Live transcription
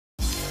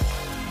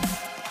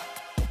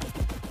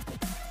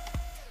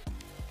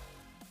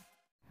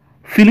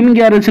Film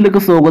ഗ്യാരേജിലേക്ക്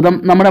സ്വാഗതം.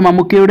 നമ്മുടെ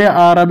മമ്മൂക്കയുടെ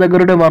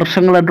ആരാധകരുടെ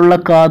വർഷങ്ങളായിട്ടുള്ള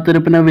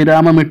കാത്തിരിപ്പിന്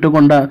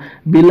വിരാമമിട്ടുകൊണ്ട്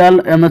ബിലാൽ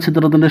എന്ന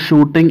ചിത്രത്തിന്റെ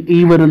ഷൂട്ടിംഗ് ഈ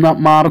വരുന്ന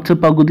മാർച്ച്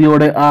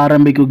പകുതിയോടെ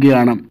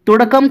ആരംഭിക്കുകയാണ്.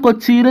 തുടക്കം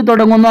കൊച്ചിയിൽ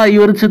തുടങ്ങുന്ന ഈ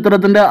ഒരു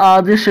ചിത്രത്തിന്റെ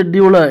ആദ്യ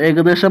ഷെഡ്യൂള്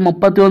ഏകദേശം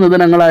 31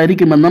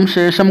 ദിനങ്ങളായിരിക്കുമെന്നും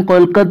ശേഷം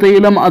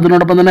കൊൽക്കത്തയിലും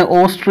അതിനോടൊപ്പം തന്നെ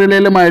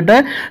ഓസ്ട്രേലിയയിലുമായിട്ട്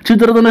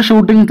ചിത്രത്തിന്റെ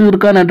ഷൂട്ടിംഗ്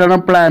തീർക്കാനായിട്ടാണ്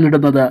പ്ലാൻ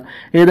ഇടുന്നത്.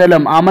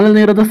 ഏതായാലും അമൽ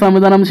നീരദ്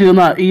സംവിധാനം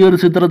ചെയ്യുന്ന ഈ ഒരു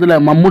ചിത്രത്തില്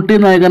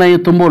മമ്മൂട്ടി നായകനായി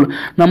എത്തുമ്പോൾ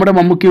നമ്മുടെ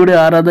മമ്മൂക്കയുടെ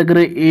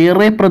ആരാധകരെ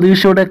ഏറെ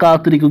പ്രതീക്ഷയോടെ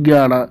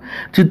കാത്തിരിക്കുകയാണ്.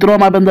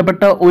 ചിത്രവുമായി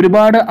ബന്ധപ്പെട്ട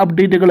ഒരുപാട്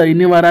അപ്ഡേറ്റുകൾ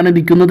ഇനി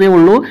വരാനിരിക്കുന്നതേ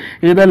ഉള്ളൂ.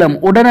 ഏതായാലും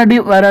ഉടനടി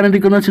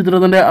വരാനിരിക്കുന്ന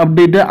ചിത്രത്തിന്റെ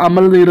അപ്ഡേറ്റ്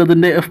അമൽ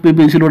നീരദിന്റെ FB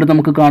പേജിലൂടെ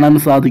നമുക്ക് കാണാൻ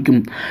സാധിക്കും.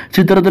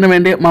 ചിത്രത്തിന്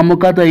വേണ്ടി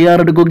മമ്മൂക്ക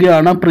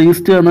തയ്യാറെടുക്കുകയാണ്.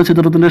 പ്രീസ്റ്റ് എന്ന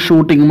ചിത്രത്തിന്റെ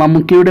ഷൂട്ടിംഗ്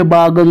മമ്മൂക്കയുടെ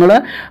ഭാഗങ്ങൾ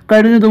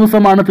കഴിഞ്ഞ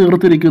ദിവസമാണ്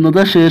തീർത്തിരിക്കുന്നത്.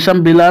 ശേഷം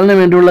ബിലാലിന്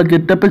വേണ്ടിയുള്ള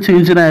ഗെറ്റപ്പ്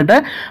ചേഞ്ചിനായിട്ട്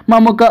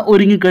മമ്മൂക്ക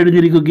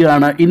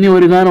ഒരുങ്ങിക്കഴിഞ്ഞിരിക്കുകയാണ്. ഇനി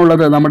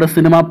ഒരുങ്ങാനുള്ളത് നമ്മുടെ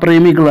സിനിമാ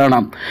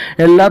പ്രേമികളാണ്.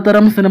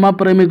 എല്ലാത്തരം സിനിമാ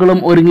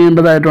പ്രേമികളും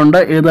ഒരുങ്ങേണ്ടതായിട്ടുണ്ട്.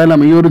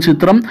 ഏതായാലും ഈ ഒരു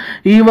ചിത്രം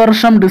ഈ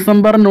വർഷം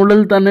ഡിസംബറിനുള്ളിൽ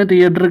തന്നെ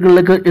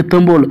തിയേറ്ററുകളിലേക്ക്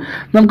എത്തുമ്പോൾ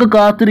നമുക്ക്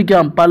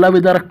കാത്തിരിക്കാം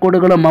പലവിധ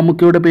റെക്കോർഡുകളും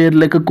മമ്മൂക്കയുടെ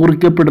പേരിലേക്ക്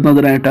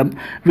കുറിക്കപ്പെടുന്നതിനായിട്ട്.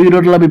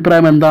 വീഡിയോയുടെ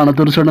അഭിപ്രായം എന്താണ്?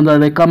 തീർച്ചയായിട്ടും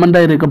താഴെ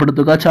കമന്റായി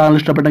രേഖപ്പെടുത്തുക. ചാനൽ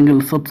ഇഷ്ടപ്പെട്ടെങ്കിൽ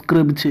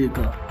സബ്സ്ക്രൈബ്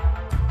ചെയ്യുക.